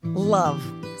Love.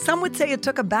 Some would say it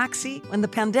took a backseat when the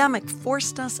pandemic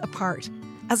forced us apart.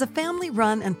 As a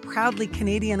family-run and proudly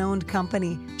Canadian-owned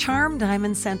company, Charm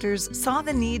Diamond Centers saw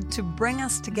the need to bring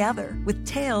us together with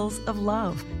tales of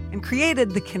love and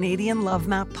created the Canadian Love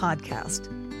Map podcast.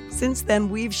 Since then,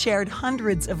 we've shared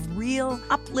hundreds of real,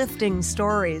 uplifting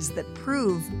stories that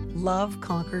prove love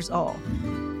conquers all.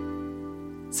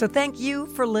 So thank you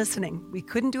for listening. We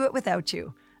couldn't do it without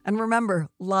you. And remember,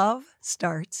 love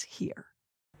starts here.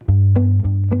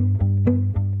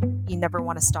 You never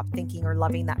want to stop thinking or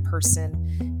loving that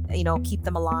person, keep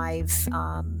them alive.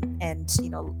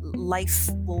 Life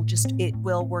it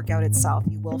will work out itself.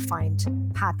 You will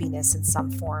find happiness in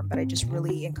some form, but I just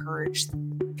really encourage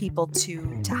people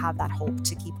to have that hope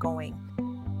to keep going.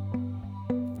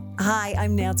 Hi,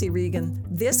 I'm Nancy Regan.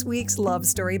 This week's love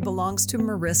story belongs to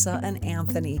Marissa and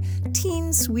Anthony,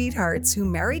 teen sweethearts who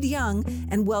married young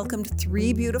and welcomed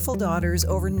 3 beautiful daughters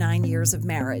over 9 years of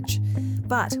marriage.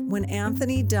 But when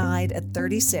Anthony died at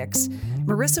 36,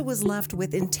 Marissa was left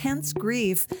with intense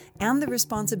grief and the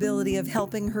responsibility of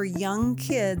helping her young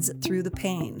kids through the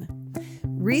pain.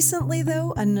 Recently,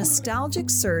 though, a nostalgic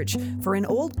search for an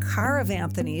old car of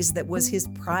Anthony's that was his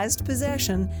prized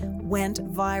possession went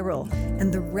viral,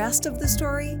 and the rest of the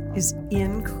story is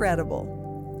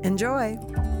incredible. Enjoy.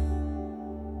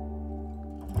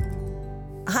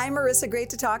 Hi, Marissa.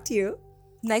 Great to talk to you.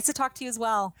 Nice to talk to you as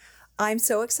well. I'm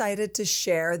so excited to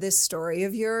share this story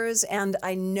of yours, and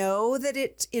I know that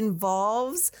it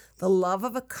involves the love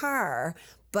of a car,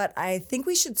 but I think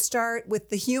we should start with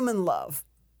the human love.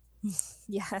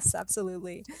 Yes,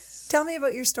 absolutely. Tell me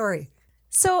about your story.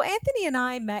 So Anthony and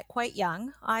I met quite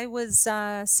young. I was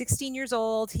 16 years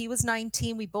old. He was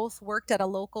 19. We both worked at a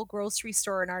local grocery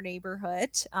store in our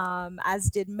neighborhood, as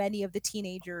did many of the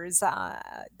teenagers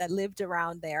that lived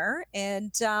around there.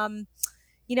 And, to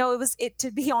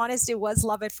be honest, it was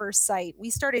love at first sight. We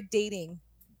started dating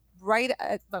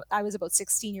I was about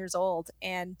 16 years old,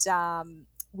 and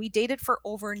we dated for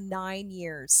over 9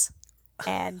 years.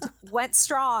 And went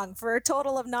strong for a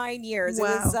total of 9 years.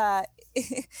 Wow.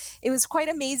 It was quite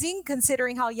amazing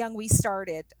considering how young we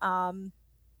started. And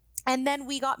then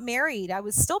we got married. I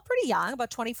was still pretty young,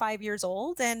 about 25 years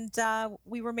old, and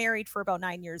we were married for about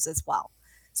 9 years as well.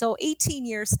 So 18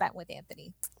 years spent with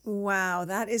Anthony. Wow,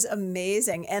 that is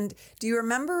amazing. And do you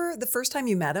remember the first time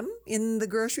you met him in the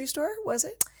grocery store, was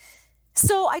it?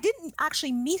 So I didn't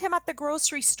actually meet him at the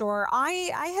grocery store.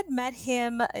 I had met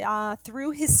him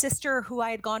through his sister, who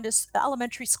I had gone to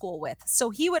elementary school with. So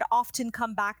he would often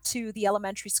come back to the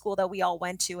elementary school that we all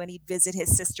went to, and he'd visit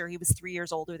his sister. He was 3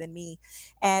 years older than me.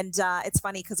 And it's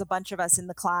funny because a bunch of us in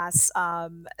the class,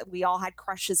 we all had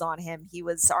crushes on him. He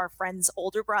was our friend's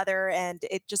older brother, and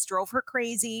it just drove her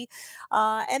crazy.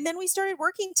 And then we started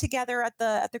working together at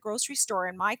the grocery store,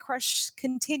 and my crush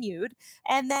continued.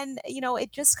 And then,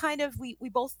 it just kind of, we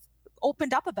both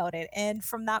opened up about it. And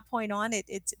from that point on,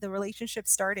 the relationship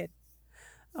started.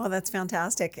 Oh, that's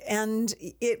fantastic. And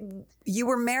you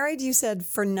were married, you said,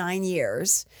 for 9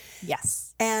 years.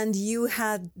 Yes. And you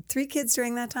had 3 kids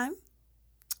during that time?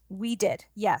 We did,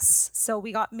 yes. So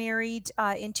we got married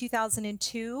in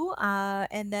 2002,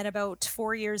 and then about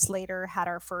 4 years later had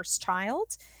our first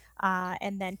child.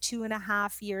 And then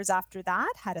 2.5 years after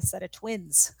that, had a set of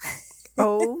twins.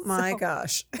 Oh my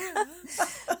gosh.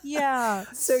 Yeah.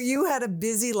 So you had a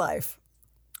busy life.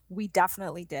 We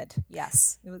definitely did.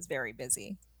 Yes. It was very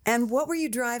busy. And what were you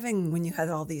driving when you had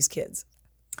all these kids?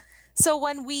 So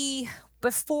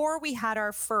before we had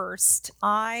our first,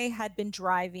 I had been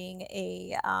driving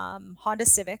a Honda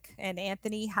Civic, and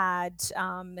Anthony had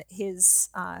his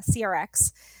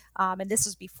CRX. And this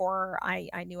was before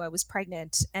I knew I was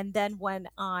pregnant. And then when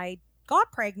I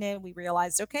got pregnant, we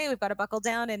realized, okay, we've got to buckle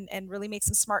down and really make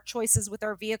some smart choices with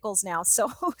our vehicles now.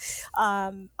 So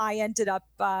I ended up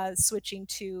switching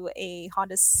to a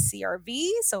Honda CRV.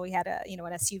 So we had an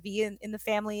SUV in the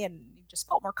family, and just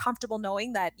felt more comfortable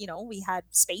knowing that, we had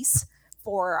space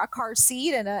for a car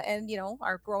seat and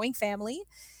our growing family.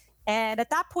 And at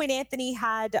that point, Anthony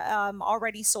had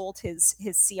already sold his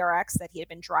CRX that he had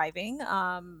been driving.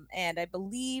 And I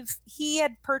believe he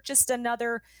had purchased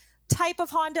another type of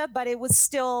Honda, but it was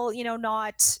still,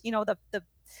 not, the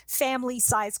family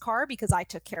size car, because I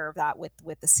took care of that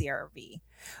with the CRV.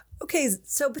 Okay,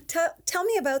 so tell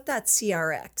me about that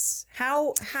CRX.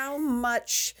 How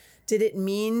much did it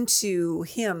mean to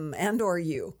him and or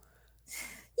you?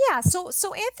 Yeah, so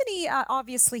Anthony,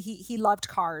 obviously he loved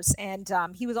cars, and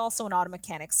he was also an auto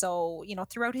mechanic. So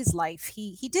throughout his life,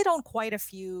 he did own quite a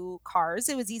few cars.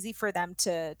 It was easy for them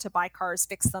to buy cars,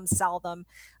 fix them, sell them.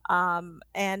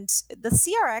 And the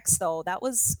CRX, though, that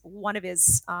was one of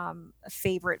his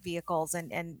favorite vehicles,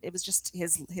 and it was just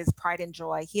his pride and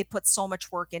joy. He had put so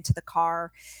much work into the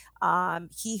car.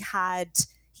 He had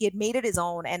made it his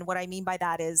own, and what I mean by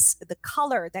that is the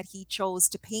color that he chose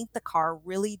to paint the car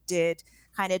really did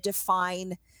kind of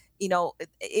define,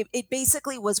 it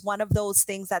basically was one of those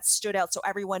things that stood out, so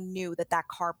everyone knew that that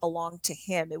car belonged to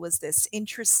him. It was this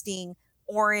interesting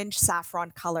orange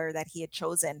saffron color that he had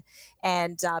chosen,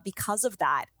 and because of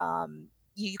that,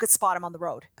 you could spot him on the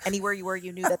road anywhere you were.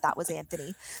 You knew that that was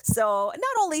Anthony. So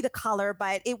not only the color,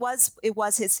 but it was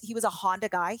his. He was a Honda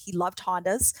guy. He loved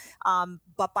Hondas,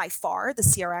 but by far the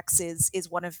CRX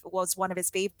was one of his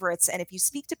favorites. And if you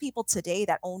speak to people today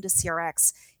that owned a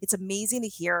CRX, it's amazing to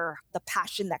hear the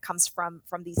passion that comes from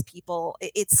these people.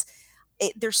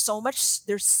 There's so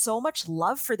much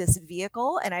love for this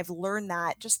vehicle, and I've learned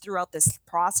that just throughout this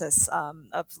process,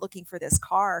 of looking for this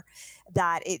car,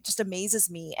 that it just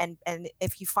amazes me. And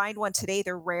if you find one today,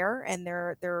 they're rare, and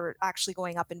they're actually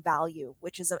going up in value,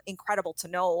 which is incredible to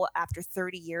know after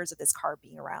 30 years of this car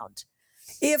being around.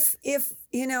 If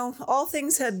all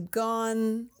things had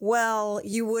gone well,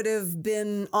 you would have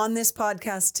been on this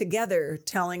podcast together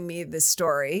telling me this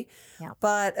story. Yeah.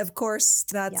 But of course,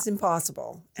 that's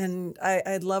impossible. And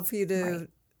I'd love for you to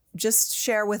just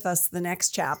share with us the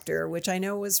next chapter, which I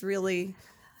know was really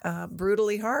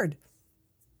brutally hard.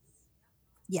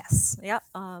 Yes. Yeah.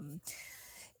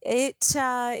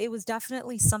 It was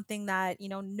definitely something that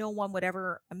no one would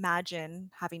ever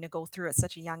imagine having to go through at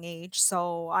such a young age.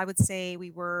 So I would say we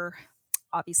were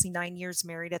obviously 9 years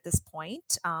married at this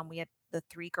point. We had the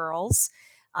three girls.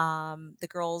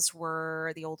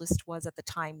 The oldest was at the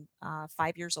time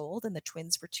 5 years old, and the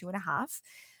twins were 2.5.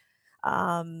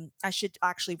 I should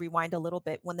actually rewind a little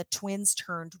bit. When the twins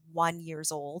turned 1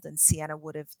 years old, and Sienna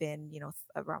would have been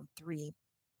around 3,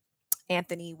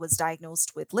 Anthony was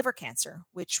diagnosed with liver cancer,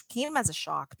 which came as a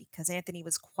shock because Anthony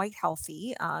was quite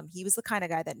healthy. He was the kind of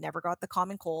guy that never got the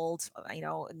common cold,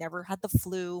 never had the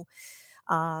flu.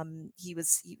 He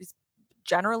was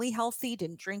generally healthy,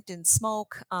 didn't drink, didn't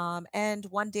smoke, and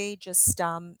one day just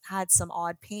had some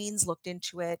odd pains. Looked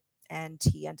into it, and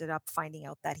he ended up finding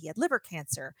out that he had liver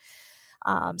cancer.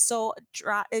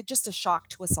 Just a shock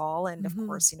to us all, and of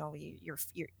course, you're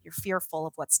fearful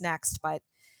of what's next, but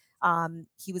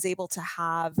he was able to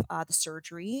have the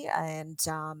surgery, and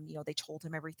they told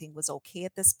him everything was okay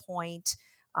at this point.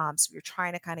 So we were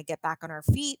trying to kind of get back on our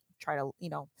feet, try to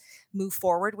move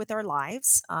forward with our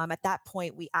lives. At that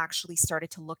point, we actually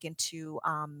started to look into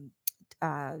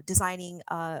designing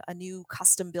a new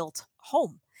custom built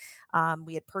home.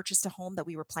 We had purchased a home that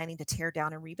we were planning to tear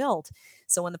down and rebuild.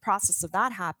 So, in the process of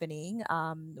that happening,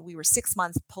 we were 6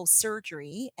 months post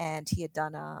surgery, and he had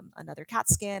done another CAT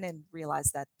scan and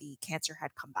realized that the cancer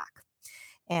had come back.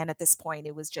 And at this point,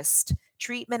 it was just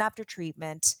treatment after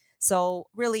treatment. So,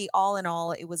 really, all in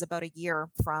all, it was about a year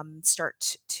from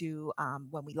start to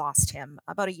when we lost him,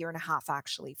 about a year and a half,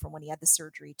 actually, from when he had the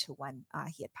surgery to when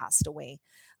he had passed away.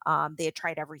 They had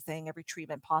tried everything, every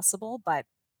treatment possible, but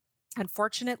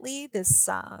unfortunately,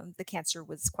 the cancer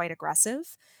was quite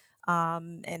aggressive,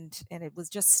 and it was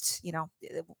just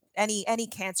any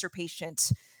cancer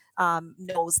patient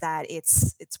knows that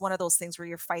it's one of those things where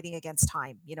you're fighting against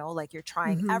time. Like you're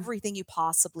trying everything you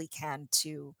possibly can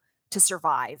to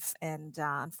survive, and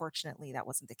unfortunately, that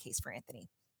wasn't the case for Anthony.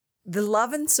 The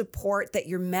love and support that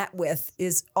you're met with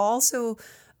is also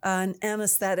an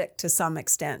anesthetic to some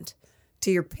extent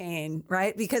to your pain,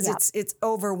 right? Because it's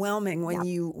overwhelming when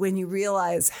you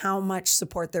realize how much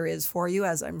support there is for you,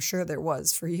 as I'm sure there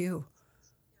was for you.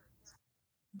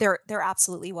 There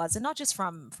absolutely was, and not just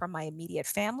from my immediate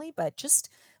family, but just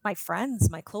my friends,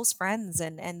 my close friends,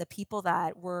 and the people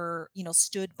that were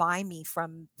stood by me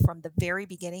from the very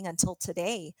beginning until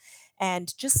today.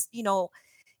 And just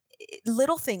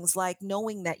little things like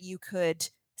knowing that you could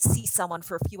see someone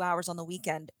for a few hours on the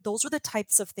weekend. Those were the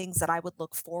types of things that I would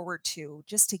look forward to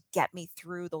just to get me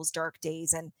through those dark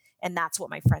days. And that's what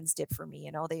my friends did for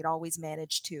me. They'd always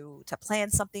manage to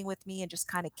plan something with me and just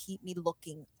kind of keep me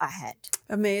looking ahead.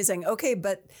 Amazing. Okay,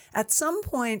 but at some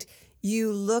point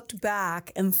you looked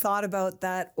back and thought about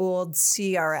that old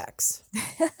CRX.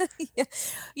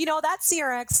 That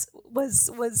CRX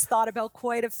was thought about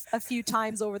quite a few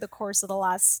times over the course of the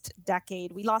last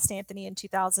decade. We lost Anthony in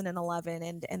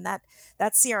 2011, and that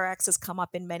CRX has come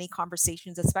up in many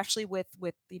conversations, especially with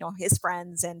his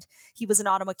friends. And he was an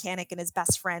auto mechanic, and his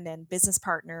best friend and business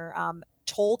partner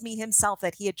told me himself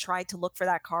that he had tried to look for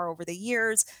that car over the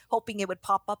years, hoping it would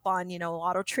pop up on,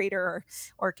 Auto Trader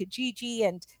or Kijiji.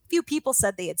 And a few people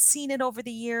said they had seen it over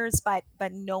the years, but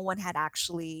no one had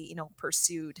actually,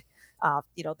 pursued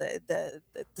the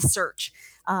search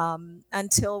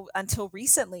until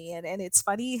recently. And it's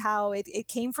funny how it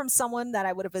came from someone that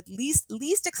I would have at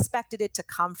least expected it to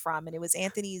come from. And it was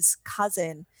Anthony's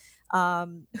cousin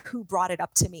who brought it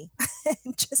up to me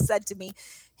and just said to me,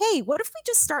 "Hey, what if we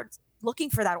just start looking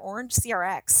for that orange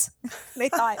CRX?" And I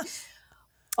thought,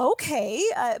 okay.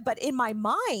 But in my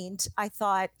mind, I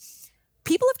thought,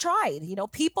 people have tried,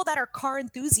 people that are car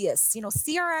enthusiasts,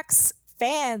 CRX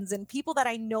fans and people that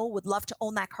I know would love to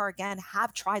own that car again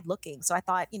have tried looking. So I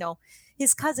thought,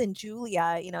 his cousin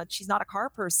Julia, she's not a car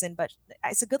person, but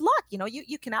I said, good luck.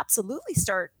 You can absolutely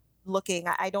start looking.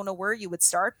 I don't know where you would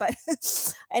start, but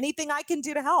anything I can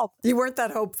do to help. You weren't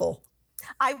that hopeful.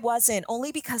 I wasn't,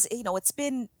 only because, it's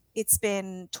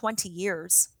been 20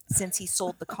 years since he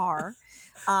sold the car.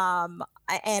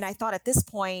 And I thought at this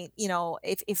point,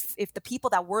 if the people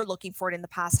that were looking for it in the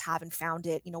past haven't found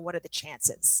it, what are the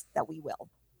chances that we will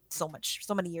so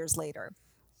many years later?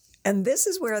 And this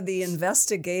is where the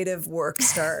investigative work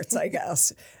starts, I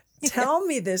guess. Tell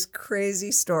me this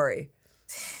crazy story.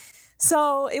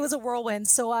 So it was a whirlwind.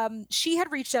 So she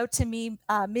had reached out to me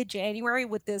mid-January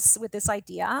with this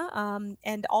idea,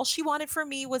 and all she wanted from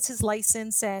me was his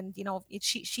license. And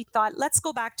she thought, let's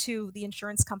go back to the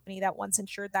insurance company that once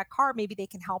insured that car. Maybe they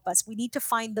can help us. We need to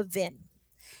find the VIN.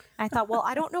 I thought, well,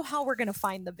 I don't know how we're going to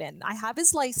find the VIN. I have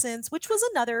his license, which was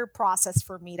another process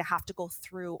for me to have to go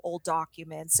through old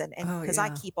documents and because I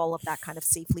keep all of that kind of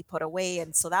safely put away,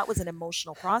 and so that was an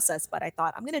emotional process. But I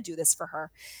thought, I'm going to do this for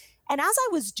her. And as I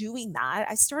was doing that,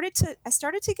 I started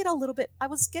to get a little bit, I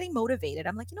was getting motivated.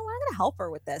 I'm like, I'm going to help her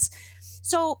with this.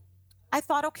 So I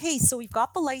thought, okay, so we've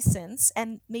got the license,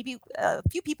 and maybe a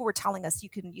few people were telling us you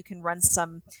can run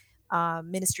some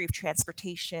Ministry of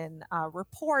Transportation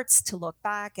reports to look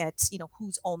back at,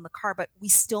 who's owned the car, but we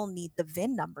still need the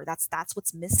VIN number. That's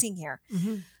what's missing here.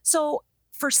 Mm-hmm. So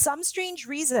for some strange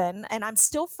reason, and I'm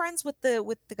still friends with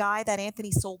the guy that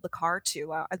Anthony sold the car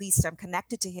to, at least I'm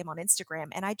connected to him on Instagram.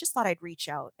 And I just thought I'd reach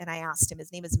out, and I asked him,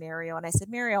 his name is Mario. And I said,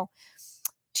 Mario,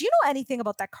 do you know anything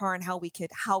about that car and how we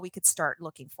could start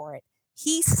looking for it?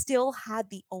 He still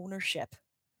had the ownership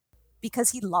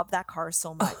because he loved that car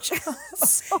so much.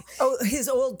 His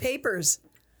old papers.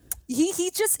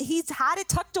 He's had it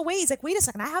tucked away. He's like, wait a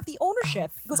second, I have the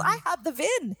ownership. He goes, I have the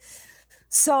VIN.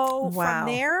 So from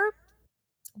there,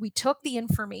 we took the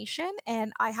information,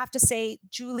 and I have to say,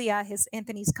 Julia,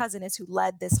 Anthony's cousin, is who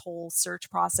led this whole search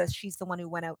process. She's the one who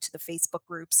went out to the Facebook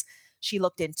groups. She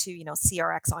looked into,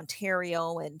 CRX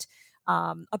Ontario and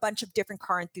a bunch of different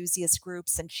car enthusiast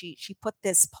groups, and she put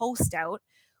this post out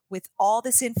with all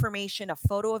this information, a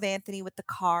photo of Anthony with the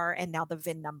car, and now the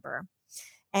VIN number.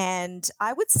 And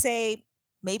I would say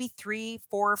maybe 3,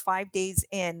 4, or 5 days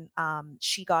in,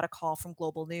 she got a call from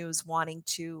Global News wanting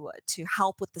to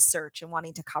help with the search and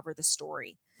wanting to cover the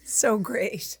story. So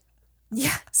great.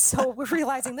 Yeah. So we're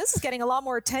realizing this is getting a lot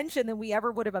more attention than we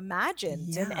ever would have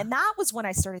imagined. Yeah. And that was when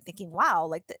I started thinking, wow,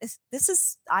 like this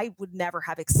is, I would never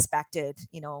have expected,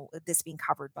 this being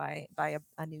covered by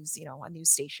a news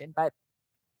station. But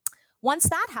once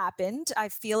that happened, I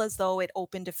feel as though it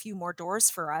opened a few more doors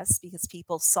for us because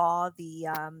people saw the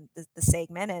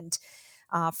segment. And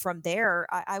from there,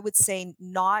 I would say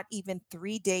not even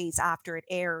 3 days after it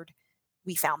aired,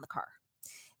 we found the car.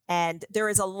 And there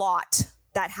is a lot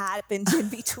that happened in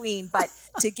between. But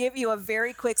to give you a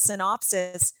very quick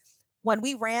synopsis, when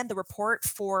we ran the report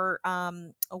for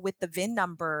with the VIN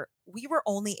number, we were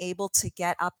only able to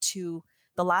get up to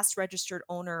the last registered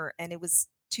owner, and it was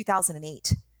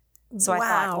 2008. So wow.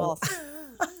 I thought, well,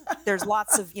 there's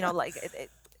lots of,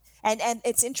 and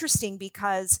it's interesting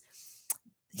because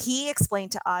he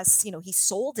explained to us, he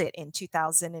sold it in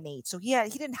 2008. So he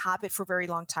didn't have it for a very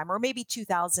long time, or maybe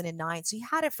 2009. So he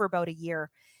had it for about a year.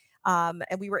 And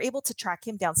we were able to track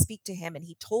him down, speak to him. And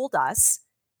he told us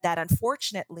that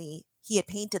unfortunately he had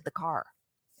painted the car.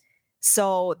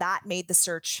 So that made the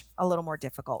search a little more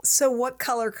difficult. So what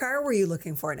color car were you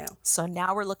looking for now? So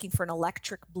now we're looking for an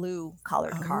electric blue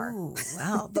colored car. Oh,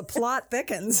 wow. The plot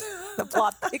thickens. The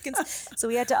plot thickens. So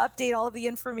we had to update all of the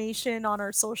information on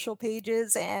our social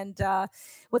pages. And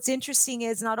what's interesting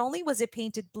is not only was it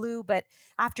painted blue, but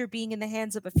after being in the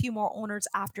hands of a few more owners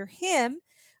after him,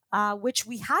 which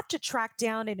we had to track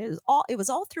down, and it was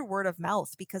all through word of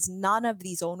mouth because none of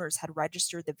these owners had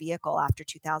registered the vehicle after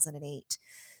 2008.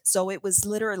 So it was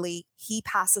literally, he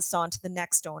passed us on to the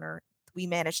next owner. We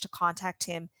managed to contact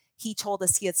him. he told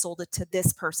us he had sold it to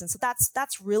this person. So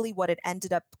that's really what it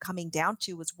ended up coming down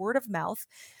to, was word of mouth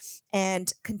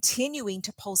and continuing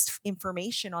to post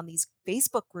information on these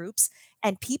Facebook groups.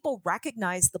 And people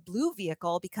recognized the blue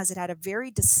vehicle because it had a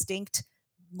very distinct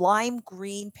lime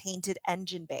green painted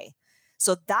engine bay.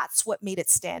 So that's what made it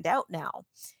stand out now.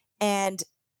 And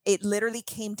it literally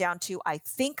came down to, I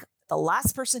think the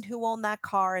last person who owned that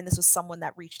car, and this was someone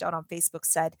that reached out on Facebook,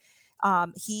 said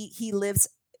he lives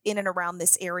in and around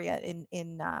this area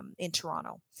in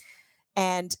Toronto.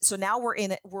 And so now we're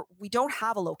in it. We don't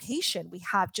have a location. We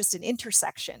have just an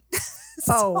intersection.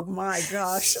 Oh my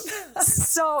gosh.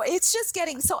 So it's just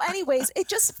getting, so anyways, it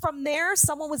just, from there,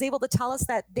 someone was able to tell us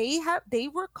that they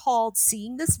were called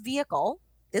seeing this vehicle,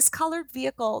 this colored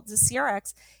vehicle, the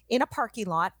CRX, in a parking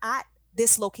lot at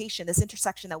this location, this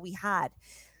intersection that we had.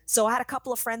 So I had a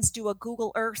couple of friends do a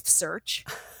Google Earth search,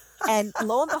 and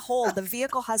lo and behold, the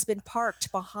vehicle has been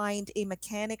parked behind a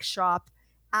mechanic shop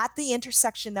at the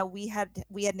intersection that we had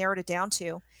narrowed it down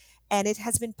to. And it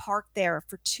has been parked there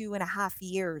for 2.5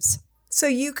 years. So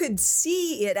you could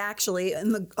see it actually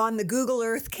on the Google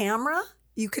Earth camera?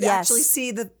 You could Yes. actually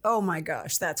see oh my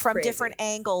gosh, that's From crazy. different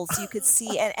angles, you could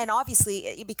see, and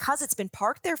obviously, because it's been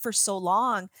parked there for so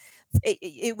long,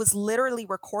 it was literally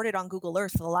recorded on Google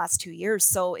Earth for the last 2 years.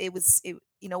 So it was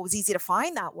easy to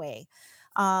find that way.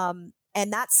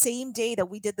 And that same day that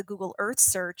we did the Google Earth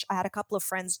search, I had a couple of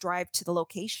friends drive to the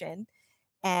location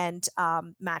and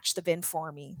match the VIN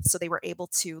for me. So they were able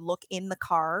to look in the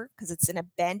car, because it's an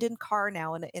abandoned car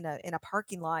now in a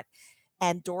parking lot,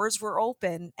 and doors were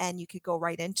open and you could go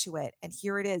right into it. And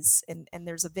here it is. And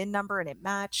there's a VIN number and it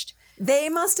matched. They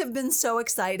must have been so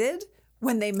excited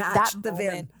when they matched the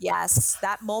VIN. Yes,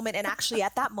 that moment. And actually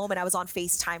at that moment, I was on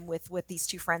FaceTime with these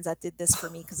two friends that did this for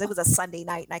me, because it was a Sunday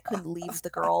night and I couldn't leave the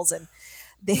girls. And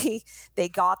they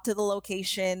got to the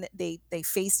location, they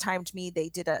FaceTimed me, they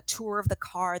did a tour of the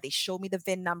car, they showed me the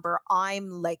VIN number.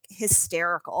 I'm like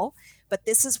hysterical, but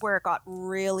this is where it got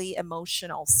really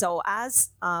emotional. So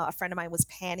as a friend of mine was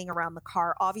panning around the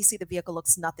car, obviously the vehicle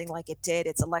looks nothing like it did.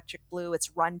 It's electric blue, it's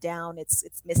run down, it's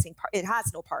missing it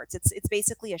has no parts. It's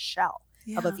basically a shell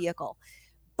of a vehicle.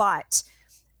 But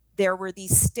there were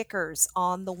these stickers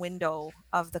on the window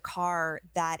of the car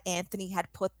that Anthony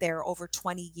had put there over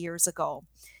 20 years ago.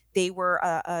 They were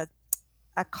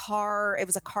a car, it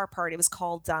was a car part. It was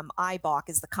called Eibach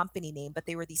is the company name, but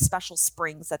they were these special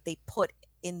springs that they put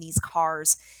in these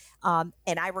cars. And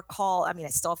I recall, I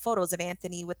still have photos of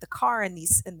Anthony with the car and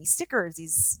these stickers,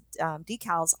 these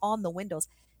decals on the windows.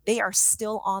 They are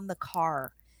still on the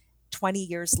car 20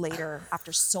 years later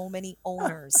after so many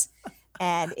owners.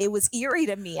 And it was eerie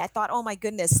to me. I thought, oh my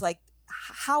goodness, like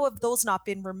how have those not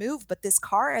been removed? But this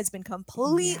car has been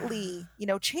completely,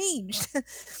 changed.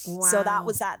 Wow. So that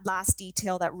was that last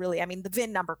detail that really, the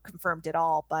VIN number confirmed it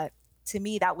all. But to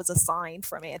me, that was a sign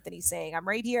from Anthony saying, I'm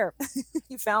right here.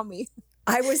 You found me.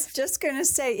 I was just going to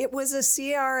say, it was a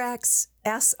CRX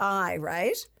SI,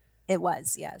 right? It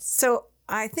was, yes. So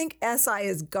I think SI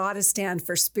has got to stand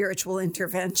for spiritual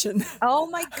intervention. Oh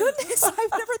my goodness. I've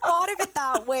never thought of it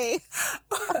that way.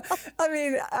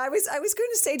 I was going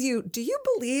to say to you, do you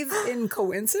believe in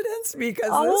coincidence? Because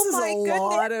Oh this is my a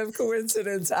lot of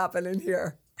coincidence happening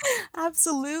here.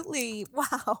 Absolutely.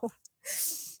 Wow.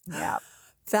 Yeah.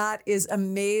 That is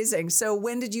amazing. So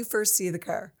when did you first see the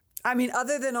car?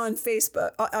 Other than on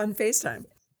Facebook, on FaceTime.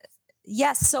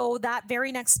 Yes. So that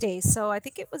very next day. So I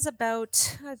think it was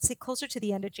about, I'd say closer to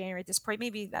the end of January at this point.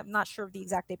 Maybe I'm not sure of the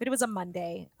exact date, but it was a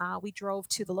Monday. We drove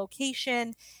to the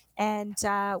location and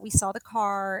we saw the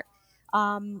car.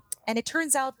 And it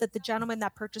turns out that the gentleman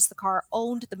that purchased the car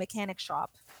owned the mechanic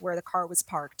shop where the car was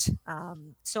parked.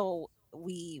 So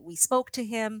we spoke to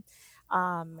him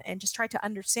and just tried to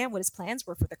understand what his plans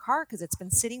were for the car, because it's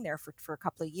been sitting there for a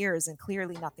couple of years and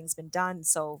clearly nothing's been done.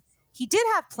 So he did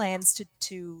have plans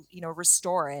to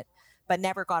restore it, but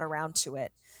never got around to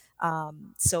it.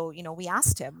 So we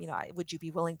asked him, would you be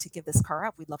willing to give this car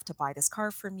up? We'd love to buy this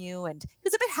car from you. And he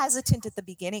was a bit hesitant at the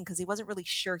beginning because he wasn't really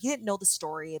sure. He didn't know the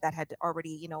story that had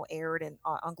already, aired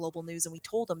on Global News. And we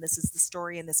told him this is the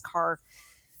story, and this car,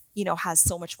 has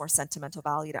so much more sentimental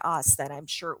value to us than I'm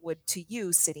sure it would to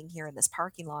you sitting here in this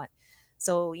parking lot.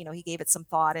 So, he gave it some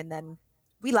thought, and then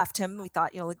we left him. We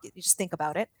thought, you just think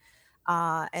about it.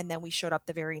 And then we showed up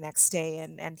the very next day,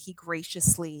 and he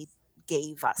graciously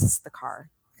gave us the car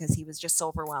because he was just so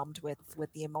overwhelmed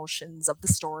with the emotions of the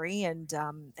story, and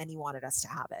he wanted us to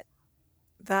have it.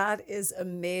 That is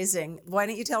amazing. Why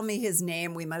don't you tell me his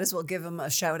name? We might as well give him a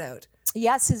shout out.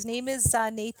 Yes, his name is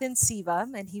Nathan Siva,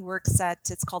 and he works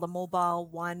it's called a Mobile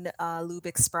One Lube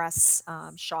Express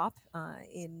shop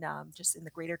in just in the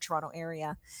Greater Toronto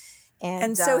area.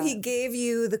 And so he gave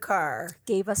you the car.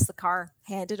 Gave us the car,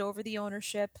 handed over the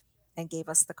ownership, and gave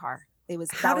us the car.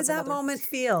 How did that moment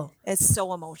feel? It's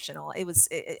so emotional.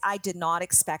 I did not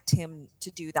expect him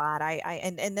to do that.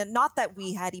 And then not that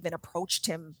we had even approached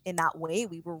him in that way.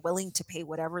 We were willing to pay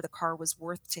whatever the car was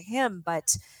worth to him,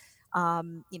 but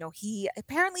he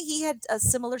had a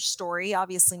similar story,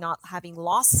 obviously not having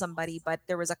lost somebody, but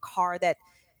there was a car that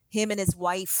him and his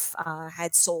wife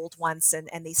had sold once,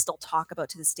 and they still talk about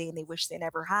to this day, and they wish they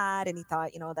never had. And he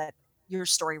thought, that your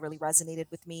story really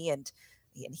resonated with me, and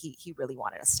he really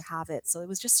wanted us to have it. So it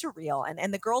was just surreal.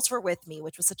 And the girls were with me,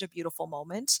 which was such a beautiful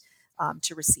moment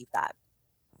to receive that.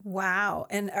 Wow.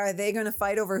 And are they going to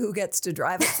fight over who gets to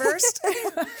drive it first?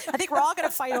 I think we're all going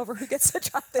to fight over who gets to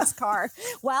drive this car.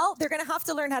 Well, they're going to have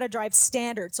to learn how to drive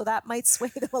standard, so that might sway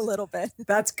them a little bit.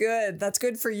 That's good. That's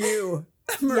good for you,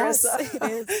 Marissa. Yes, it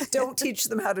is. Don't teach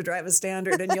them how to drive a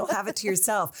standard and you'll have it to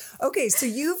yourself. Okay, so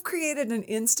you've created an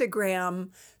Instagram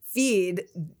feed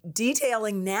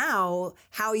detailing now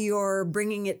how you're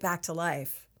bringing it back to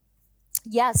life.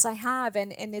 Yes, I have.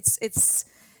 And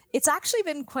it's actually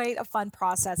been quite a fun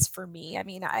process for me. I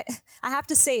mean, I have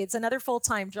to say it's another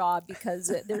full-time job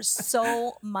because there's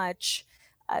so much,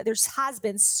 has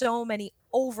been so many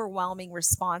overwhelming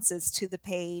responses to the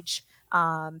page,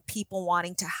 people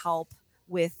wanting to help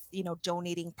with,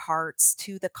 donating parts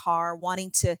to the car,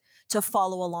 wanting to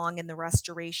follow along in the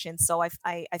restoration. So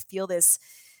I feel this,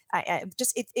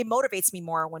 it motivates me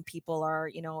more when people are,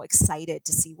 excited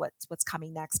to see what's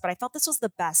coming next. But I felt this was the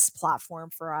best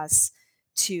platform for us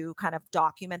to kind of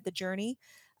document the journey.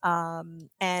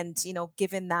 And,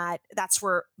 given that that's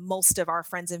where most of our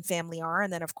friends and family are.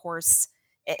 And then of course,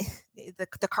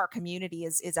 the car community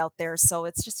is out there. So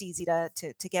it's just easy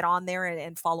to get on there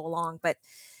and follow along. But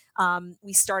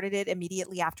we started it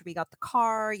immediately after we got the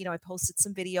car. I posted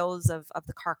some videos of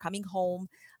the car coming home.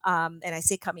 And I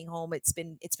say coming home, it's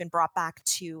been brought back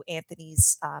to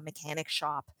Anthony's mechanic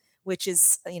shop, which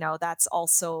is, that's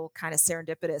also kind of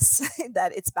serendipitous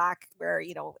that it's back where,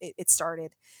 it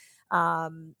started.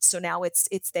 So now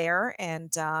it's there,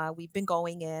 and we've been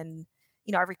going in,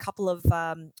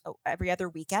 every other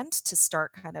weekend to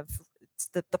start kind of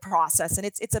the process. And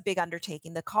it's a big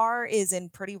undertaking. The car is in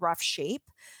pretty rough shape.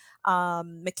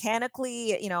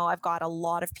 Mechanically, I've got a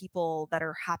lot of people that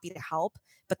are happy to help,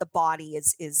 but the body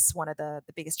is one of the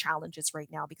biggest challenges right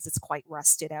now because it's quite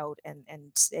rusted out and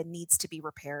it needs to be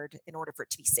repaired in order for it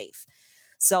to be safe.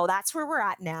 So that's where we're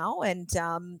at now. And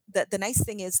the nice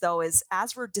thing is, though, is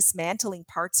as we're dismantling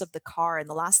parts of the car, and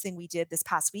the last thing we did this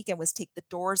past weekend was take the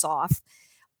doors off,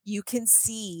 you can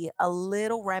see a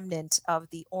little remnant of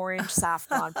the orange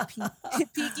saffron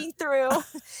peeking through.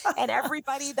 And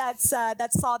everybody that saw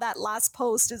that last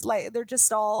post is like, they're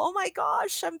just all, oh my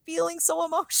gosh, I'm feeling so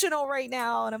emotional right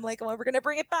now. And I'm like, well, we're going to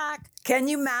bring it back. Can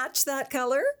you match that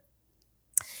color?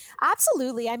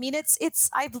 Absolutely. I mean,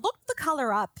 I've looked the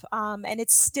color up, and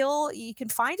it's still, you can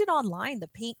find it online, the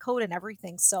paint code and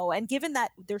everything. So, and given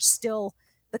that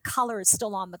the color is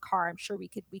still on the car, I'm sure we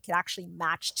could actually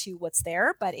match to what's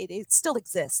there, but it still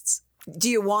exists. Do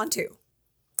you want to?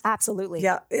 Absolutely.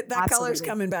 Yeah. That color's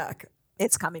coming back.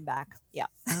 It's coming back. Yeah.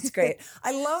 That's great.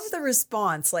 I love the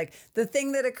response. Like, the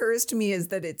thing that occurs to me is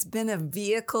that it's been a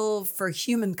vehicle for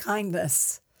human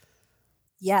kindness.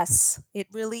 Yes, it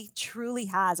really truly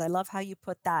has. I love how you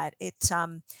put that.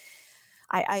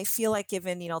 I feel like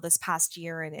given, this past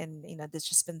year and there's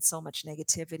just been so much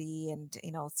negativity, and,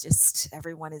 it's just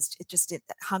everyone is just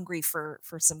hungry for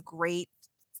some great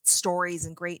stories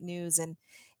and great news, and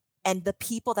the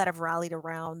people that have rallied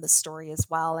around the story as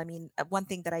well. I mean, one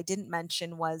thing that I didn't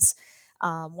mention was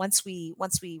once we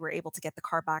were able to get the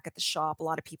car back at the shop, a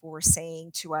lot of people were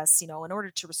saying to us, in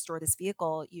order to restore this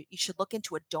vehicle, you should look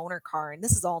into a donor car. And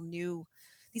this is all new.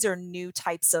 These are new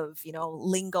types of,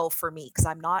 lingo for me, because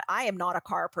I am not a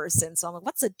car person. So I'm like,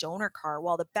 what's a donor car?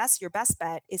 Well, your best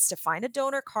bet is to find a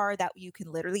donor car that you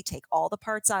can literally take all the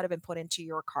parts out of and put into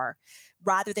your car,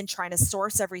 rather than trying to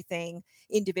source everything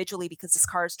individually, because this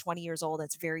car is 20 years old and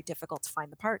it's very difficult to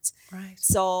find the parts. Right.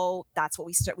 So that's what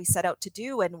we set out to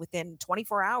do. And within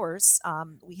 24 hours,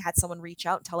 we had someone reach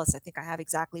out and tell us, I think I have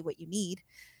exactly what you need.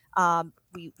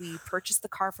 We purchased the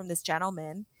car from this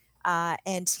gentleman.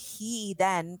 And he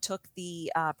then took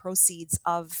the proceeds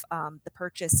of the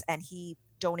purchase, and he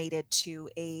donated to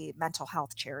a mental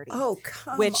health charity. Oh,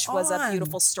 come which on. was a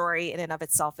beautiful story in and of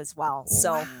itself as well.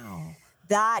 So wow.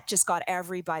 that just got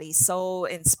everybody so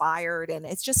inspired. And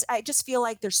I just feel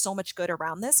like there's so much good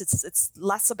around this. It's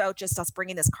less about just us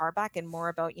bringing this car back and more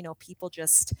about, people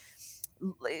just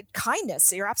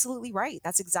kindness. You're absolutely right.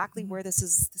 That's exactly where this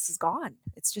is gone.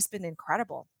 It's just been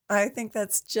incredible. I think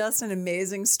that's just an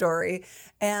amazing story.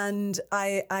 And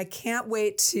I can't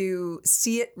wait to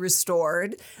see it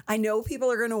restored. I know people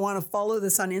are going to want to follow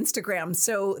this on Instagram.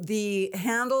 So the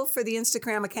handle for the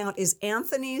Instagram account is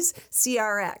Anthony's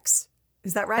CRX.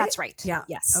 Is that right? That's right. Yeah.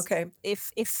 Yes. Okay.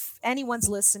 If anyone's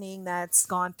listening that's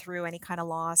gone through any kind of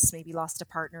loss, maybe lost a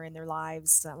partner in their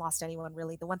lives, lost anyone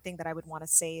really, the one thing that I would want to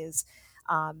say is,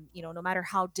 no matter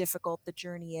how difficult the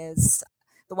journey is,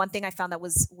 the one thing I found that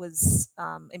was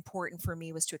important for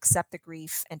me was to accept the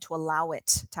grief and to allow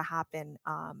it to happen,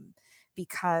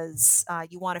 because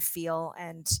you want to feel,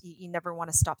 and you never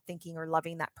want to stop thinking or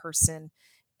loving that person.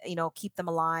 Keep them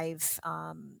alive,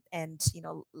 and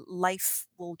life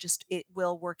it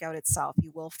will work out itself.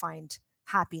 You will find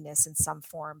happiness in some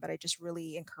form, but I just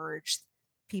really encourage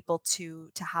people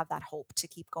to have that hope, to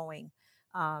keep going,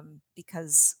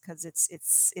 because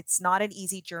it's not an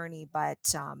easy journey,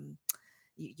 but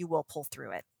you will pull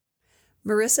through it.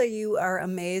 Marissa, you are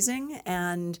amazing,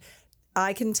 and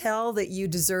I can tell that you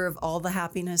deserve all the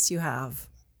happiness you have.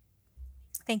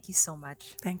 Thank you so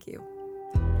much. Thank you.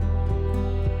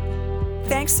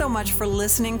 Thanks so much for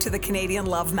listening to the Canadian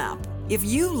Love Map. If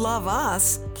you love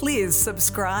us, please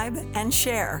subscribe and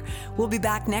share. We'll be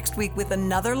back next week with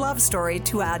another love story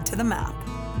to add to the map.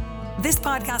 This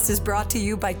podcast is brought to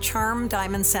you by Charm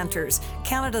Diamond Centers,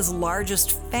 Canada's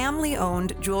largest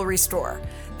family-owned jewelry store.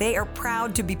 They are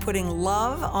proud to be putting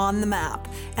love on the map,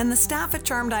 and the staff at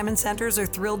Charm Diamond Centers are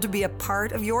thrilled to be a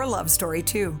part of your love story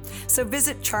too. So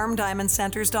visit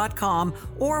charmdiamondcenters.com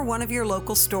or one of your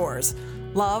local stores.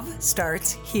 Love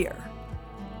starts here.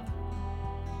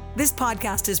 This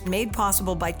podcast is made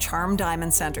possible by Charm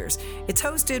Diamond Centers. It's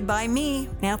hosted by me,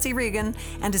 Nancy Regan,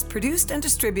 and is produced and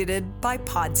distributed by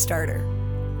Podstarter.